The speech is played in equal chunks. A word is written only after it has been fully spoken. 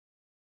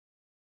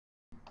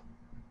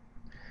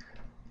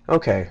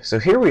Okay, so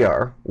here we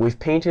are. We've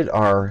painted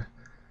our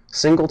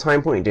single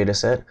time point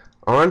dataset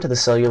onto the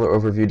cellular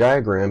overview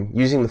diagram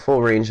using the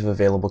full range of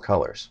available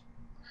colors.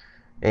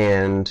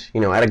 And,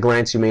 at a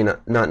glance you may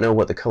not know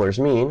what the colors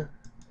mean.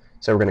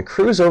 So we're going to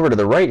cruise over to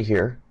the right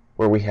here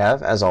where we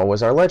have, as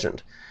always, our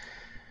legend.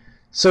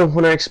 So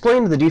when I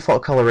explained the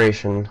default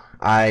coloration,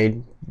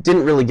 I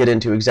didn't really get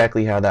into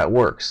exactly how that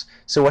works.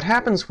 So what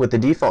happens with the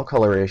default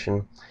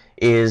coloration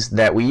is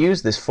that we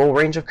use this full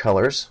range of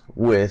colors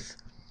with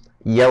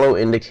yellow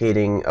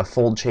indicating a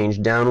fold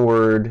change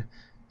downward,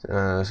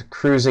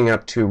 cruising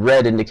up to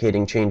red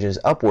indicating changes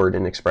upward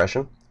in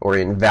expression, or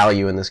in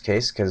value in this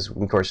case, because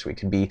of course we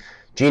could be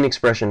gene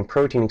expression,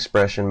 protein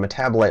expression,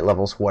 metabolite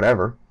levels,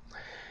 whatever.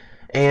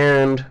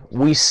 And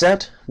we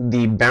set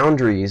the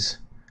boundaries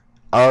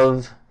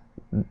of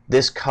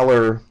this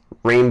color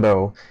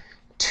rainbow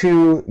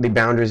to the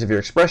boundaries of your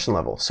expression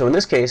level. So in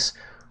this case,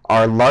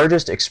 our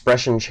largest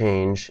expression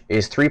change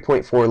is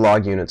 3.4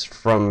 log units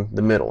from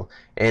the middle.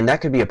 And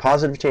that could be a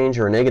positive change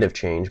or a negative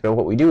change. But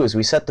what we do is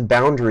we set the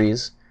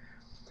boundaries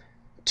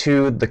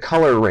to the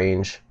color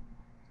range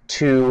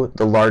to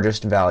the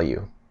largest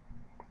value.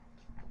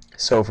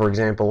 So for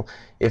example,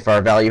 if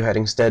our value had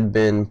instead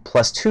been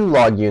 +2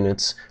 log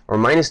units or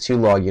 -2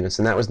 log units,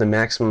 and that was the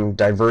maximum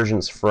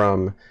divergence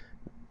from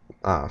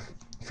the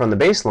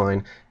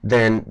baseline,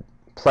 then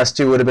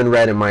 +2 would have been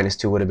red and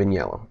 -2 would have been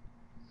yellow.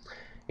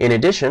 In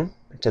addition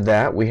to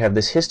that, we have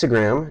this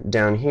histogram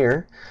down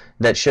here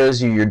that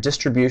shows you your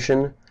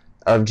distribution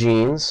of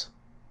genes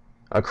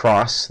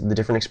across the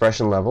different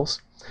expression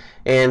levels.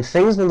 And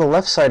things on the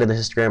left side of the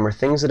histogram are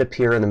things that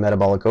appear in the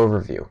metabolic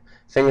overview.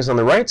 Things on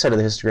the right side of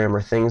the histogram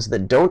are things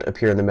that don't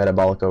appear in the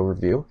metabolic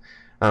overview.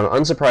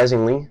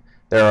 Unsurprisingly,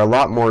 there are a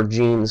lot more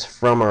genes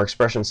from our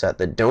expression set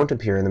that don't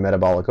appear in the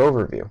metabolic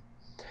overview.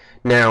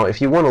 Now,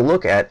 if you want to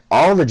look at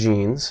all the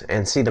genes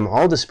and see them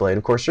all displayed,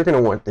 of course, you're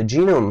going to want the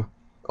genome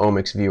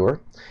omics viewer.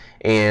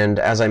 And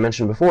as I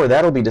mentioned before,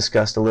 that'll be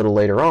discussed a little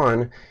later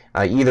on,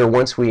 either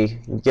once we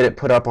get it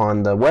put up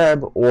on the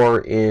web or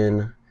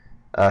in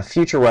a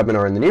future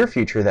webinar in the near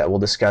future that will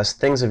discuss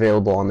things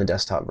available on the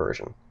desktop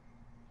version.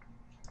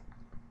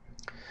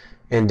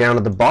 And down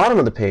at the bottom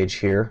of the page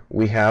here,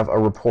 we have a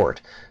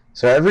report.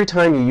 So every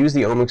time you use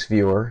the omics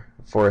viewer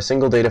for a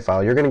single data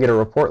file, you're going to get a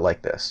report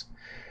like this.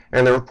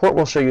 And the report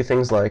will show you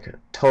things like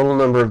total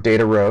number of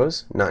data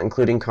rows, not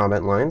including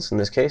comment lines, in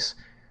this case,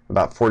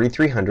 about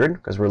 4,300,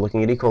 because we're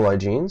looking at E. coli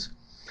genes.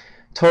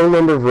 Total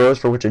number of rows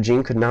for which a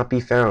gene could not be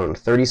found,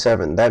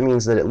 37. That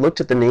means that it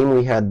looked at the name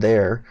we had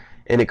there,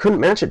 and it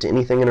couldn't match it to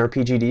anything in our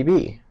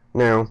PGDB.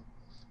 Now,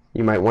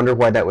 you might wonder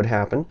why that would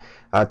happen.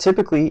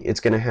 Typically, it's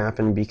going to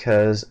happen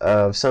because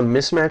of some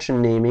mismatch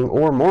in naming,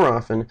 or more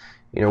often,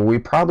 we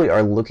probably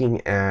are looking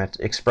at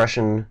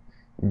expression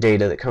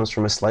data that comes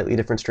from a slightly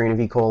different strain of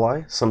E.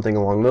 coli, something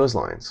along those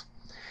lines.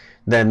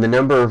 Then the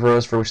number of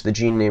rows for which the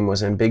gene name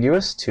was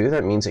ambiguous, too.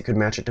 That means it could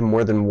match it to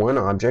more than one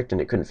object, and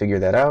it couldn't figure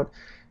that out.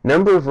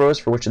 Number of rows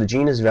for which the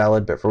gene is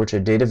valid, but for which a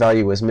data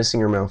value was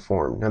missing or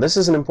malformed. Now this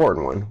is an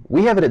important one.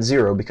 We have it at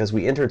 0 because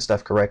we entered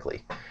stuff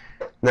correctly.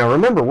 Now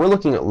remember, we're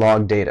looking at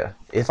log data.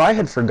 If I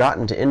had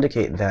forgotten to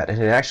indicate that and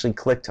had actually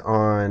clicked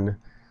on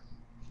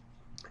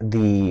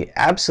the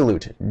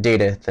absolute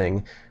data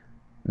thing,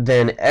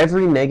 then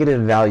every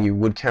negative value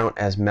would count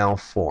as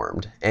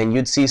malformed, and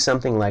you'd see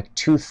something like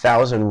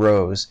 2,000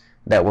 rows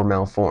that were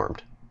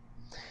malformed.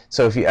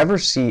 So if you ever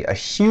see a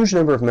huge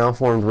number of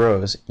malformed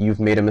rows, you've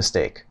made a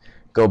mistake.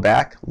 Go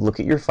back, look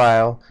at your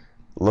file,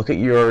 look at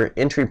your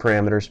entry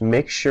parameters,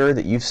 make sure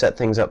that you've set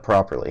things up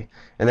properly.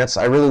 And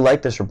I really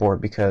like this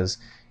report because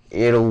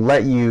it'll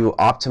let you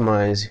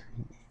optimize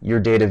your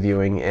data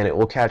viewing, and it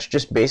will catch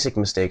just basic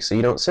mistakes, so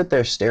you don't sit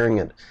there staring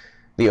at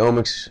the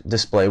omics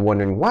display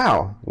wondering,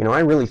 wow, I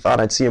really thought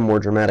I'd see a more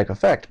dramatic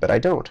effect, but I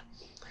don't.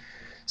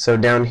 So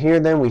down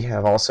here then we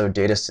have also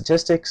data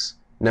statistics,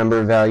 number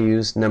of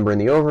values, number in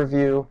the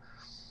overview,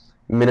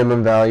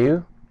 minimum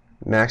value,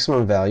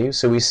 maximum value.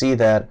 So we see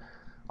that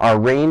our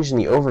range in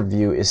the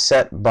overview is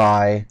set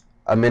by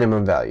a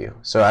minimum value.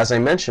 So as I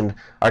mentioned,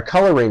 our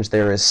color range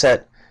there is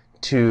set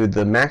to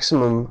the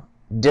maximum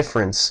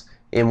difference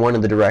in one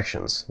of the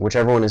directions,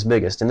 whichever one is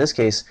biggest. In this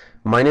case,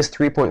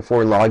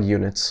 -3.4 log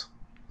units.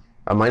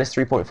 A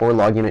 -3.4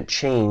 log unit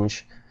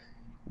change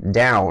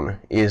down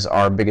is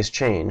our biggest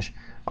change.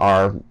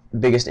 Our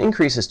biggest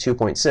increase is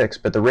 2.6,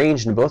 but the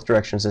range in both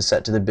directions is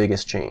set to the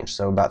biggest change,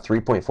 so about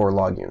 3.4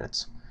 log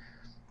units.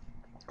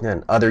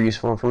 And other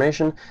useful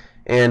information.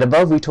 And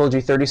above we told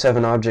you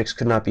 37 objects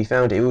could not be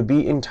found. It would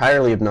be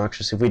entirely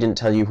obnoxious if we didn't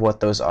tell you what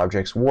those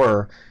objects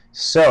were.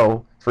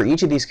 So for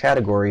each of these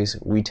categories,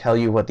 we tell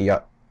you what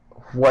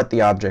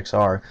the objects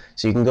are,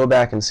 so you can go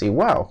back and see,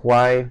 wow,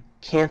 why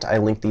can't I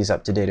link these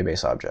up to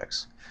database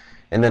objects?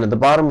 And then at the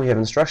bottom we have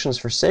instructions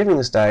for saving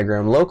this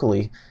diagram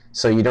locally,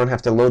 so you don't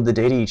have to load the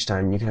data each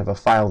time. You can have a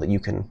file that you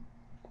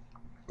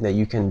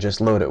can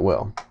just load at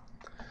will.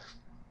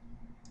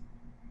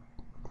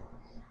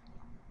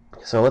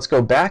 So let's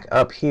go back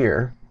up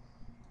here,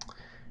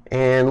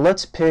 and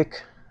let's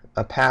pick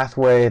a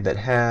pathway that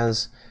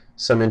has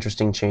some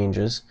interesting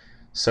changes.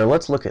 So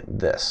let's look at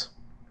this.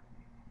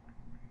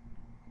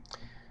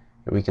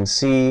 We can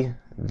see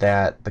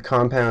that the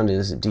compound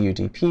is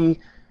DUTP,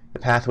 the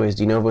pathway is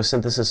de novo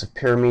synthesis of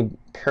pyrimidine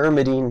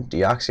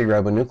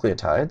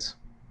deoxyribonucleotides.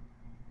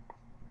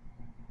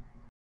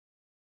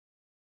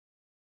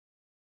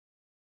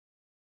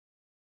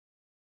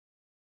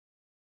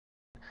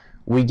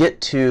 We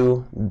get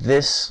to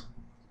this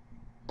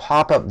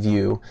pop-up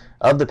view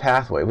of the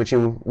pathway, which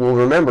you will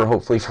remember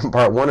hopefully from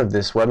part 1 of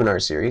this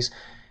webinar series.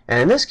 And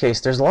in this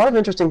case, there's a lot of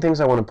interesting things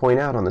I want to point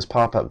out on this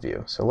pop-up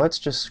view. So let's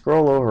just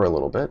scroll over a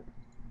little bit.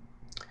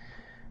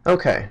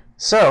 Okay,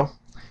 so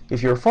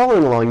if you're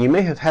following along, you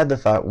may have had the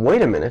thought,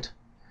 wait a minute,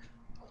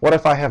 what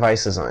if I have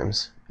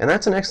isozymes? And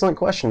that's an excellent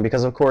question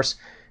because, of course,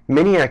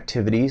 many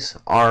activities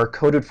are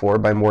coded for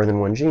by more than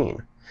one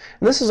gene.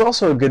 And this is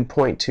also a good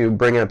point to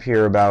bring up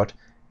here about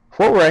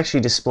what we're actually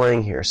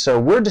displaying here. So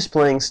we're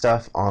displaying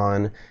stuff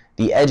on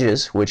the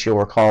edges, which you'll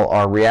recall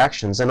are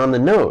reactions, and on the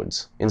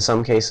nodes in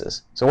some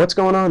cases. So what's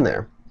going on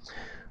there?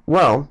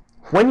 Well,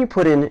 when you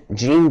put in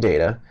gene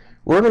data,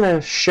 we're going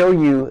to show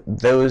you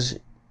those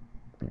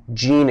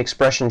gene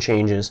expression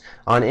changes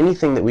on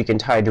anything that we can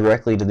tie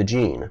directly to the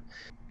gene.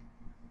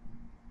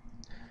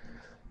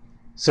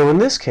 So in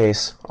this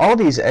case, all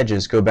these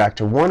edges go back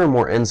to one or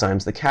more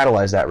enzymes that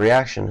catalyze that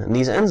reaction, and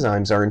these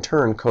enzymes are in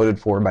turn coded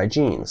for by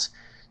genes.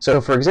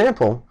 So for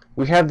example,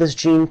 we have this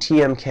gene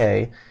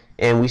TMK,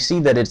 and we see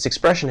that its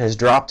expression has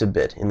dropped a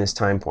bit in this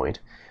time point.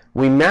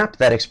 We map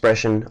that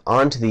expression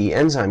onto the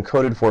enzyme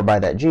coded for by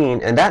that gene,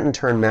 and that in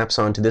turn maps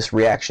onto this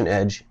reaction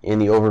edge in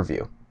the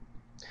overview.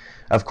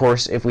 Of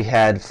course, if we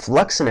had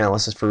flux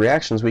analysis for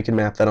reactions, we could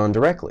map that on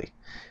directly.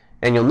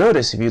 And you'll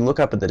notice if you look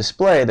up at the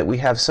display that we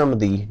have some of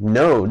the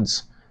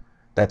nodes,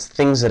 that's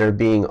things that are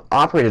being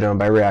operated on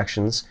by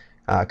reactions,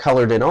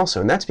 colored in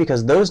also. And that's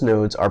because those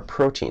nodes are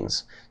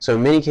proteins. So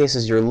in many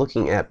cases, you're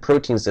looking at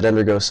proteins that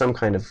undergo some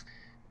kind of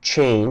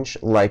change,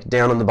 like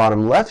down on the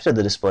bottom left of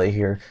the display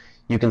here,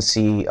 you can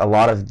see a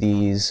lot of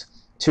these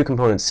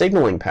two-component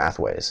signaling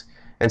pathways.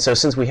 And so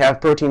since we have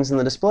proteins in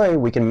the display,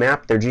 we can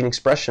map their gene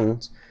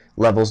expressions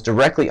levels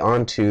directly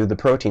onto the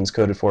proteins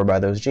coded for by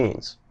those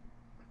genes.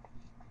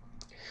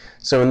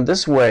 So in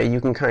this way,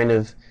 you can kind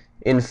of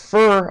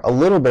infer a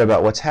little bit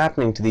about what's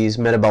happening to these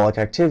metabolic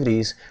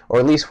activities, or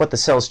at least what the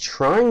cell's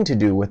trying to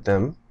do with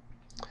them,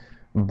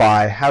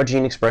 by how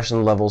gene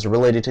expression levels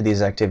related to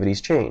these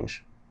activities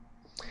change.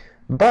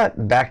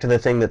 But back to the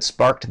thing that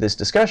sparked this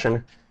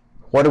discussion,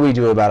 what do we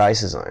do about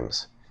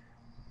isozymes?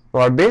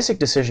 Well, our basic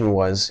decision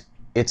was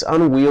it's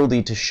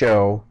unwieldy to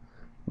show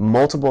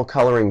multiple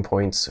coloring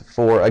points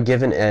for a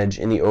given edge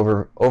in the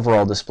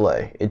overall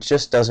display. It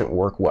just doesn't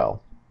work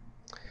well,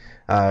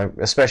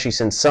 especially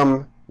since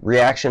some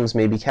reactions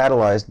may be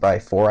catalyzed by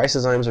 4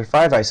 isozymes or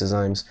 5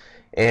 isozymes,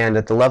 and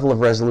at the level of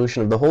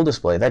resolution of the whole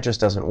display, that just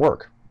doesn't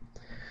work.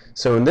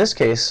 So in this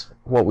case,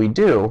 what we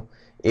do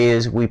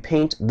is we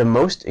paint the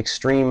most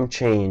extreme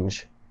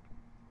change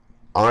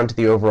onto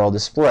the overall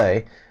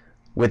display,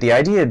 with the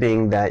idea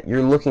being that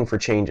you're looking for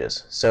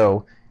changes.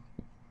 So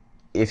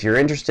if you're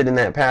interested in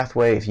that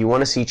pathway, if you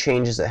want to see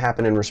changes that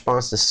happen in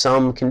response to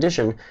some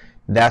condition,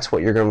 that's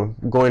what you're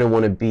going to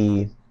want to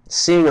be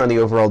seeing on the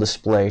overall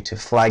display to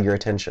flag your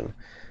attention.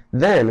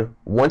 Then,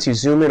 once you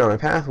zoom in on a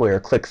pathway or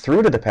click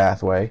through to the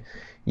pathway,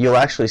 you'll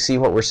actually see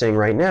what we're seeing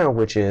right now,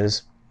 which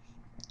is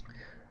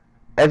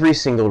every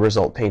single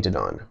result painted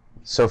on.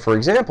 So for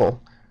example,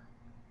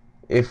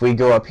 if we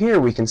go up here,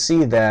 we can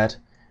see that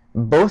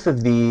both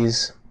of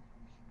these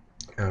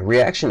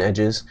reaction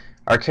edges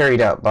are carried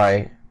out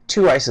by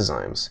 2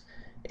 isozymes,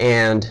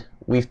 and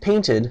we've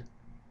painted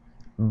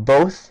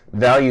both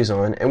values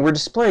on, and we're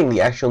displaying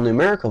the actual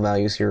numerical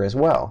values here as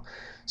well.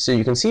 So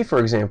you can see, for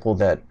example,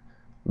 that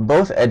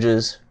both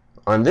edges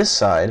on this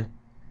side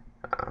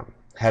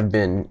have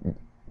been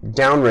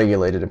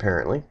down-regulated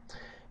apparently,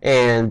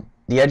 and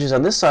the edges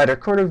on this side are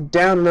kind of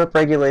down and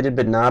up-regulated,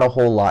 but not a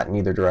whole lot in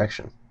either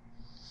direction.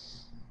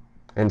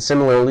 And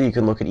similarly, you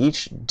can look at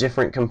each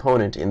different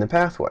component in the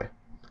pathway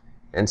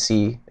and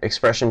see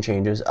expression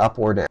changes up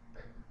or down.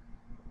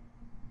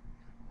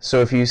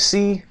 So if you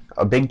see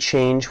a big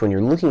change when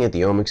you're looking at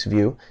the omics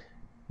view,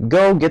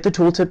 go get the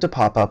tooltip to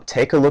pop up,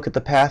 take a look at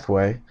the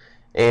pathway,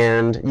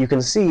 and you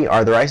can see,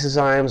 are there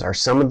isozymes, are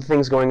some of the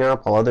things going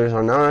up while others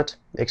are not,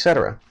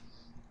 etc.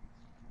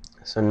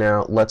 So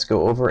now let's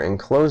go over and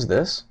close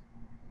this.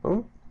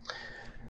 Boom.